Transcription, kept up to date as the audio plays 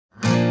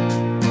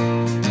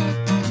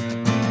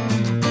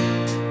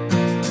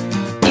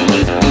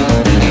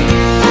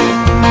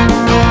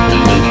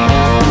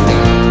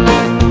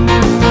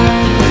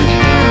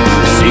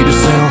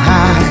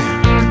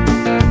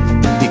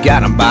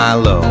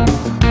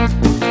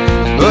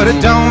but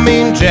it don't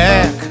mean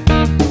jack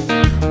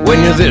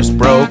when you're this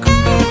broke.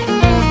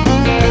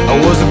 I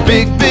was a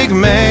big, big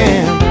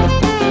man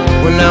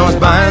when I was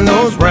buying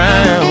those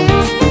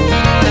rounds,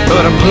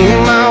 but I blew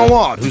my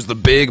wad. Who's the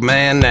big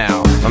man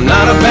now? I'm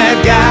not a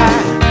bad guy,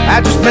 I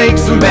just make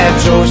some bad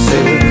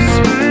choices.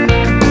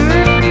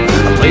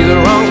 I play the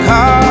wrong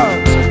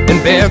cards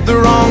and bet the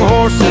wrong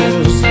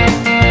horses,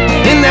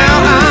 and now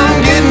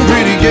I'm getting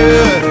pretty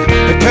good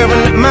at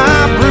covering up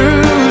my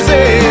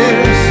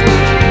bruises.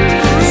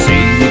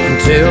 See, you can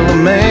tell a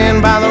man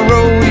by the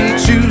road he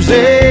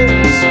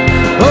chooses.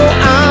 Oh,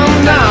 I'm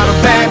not a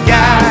bad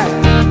guy,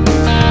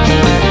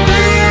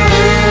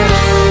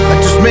 I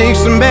just make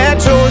some bad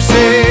choices.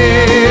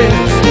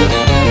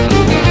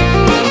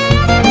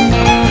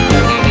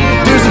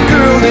 There's a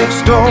girl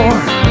next door,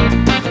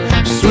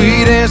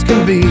 sweet as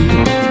can be.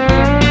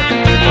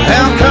 Well,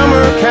 how come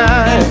her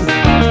kind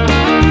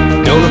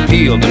don't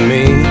appeal to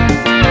me?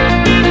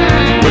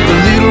 With the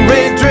little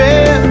red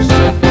dress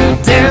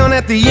down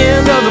at the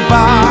end of the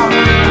bar,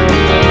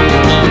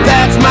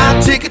 that's my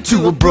ticket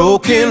to a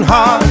broken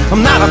heart.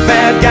 I'm not a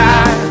bad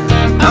guy,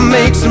 I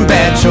make some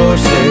bad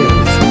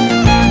choices.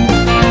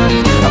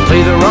 I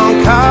play the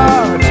wrong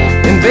cards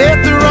and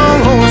bet the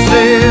wrong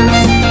horses,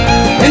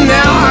 and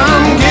now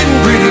I'm getting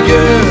pretty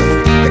good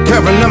at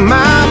covering up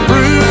my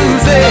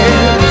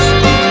bruises.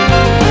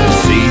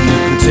 See, you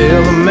can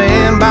tell a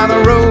man by the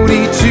road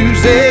he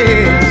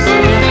chooses.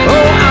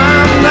 Oh,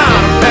 I'm not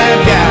a bad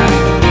guy,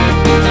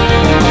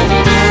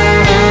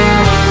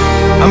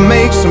 I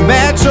make some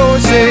bad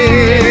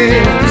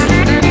choices.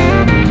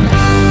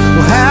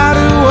 Well, how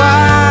do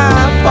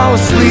I fall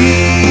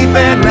asleep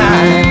at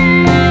night?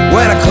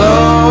 When I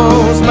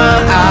close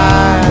my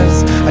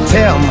eyes, I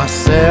tell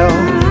myself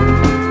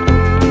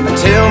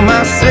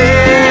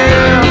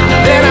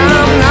that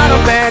I'm not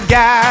a bad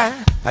guy,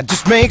 I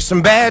just make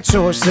some bad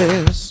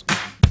choices.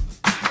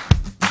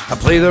 I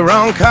play the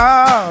wrong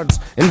cards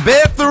and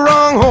bet the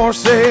wrong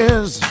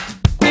horses,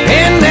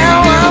 and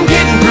now I'm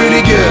getting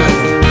pretty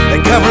good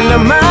at covering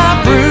up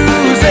my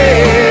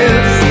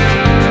bruises.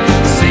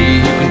 See,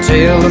 you can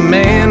tell a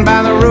man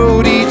by the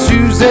road he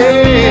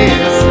chooses.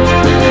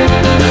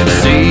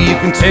 See, you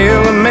can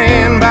tell a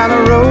man by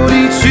the road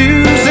he chooses.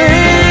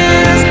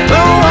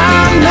 Oh,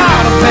 I'm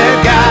not a bad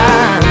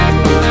guy,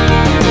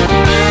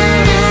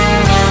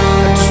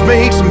 I just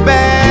make some bad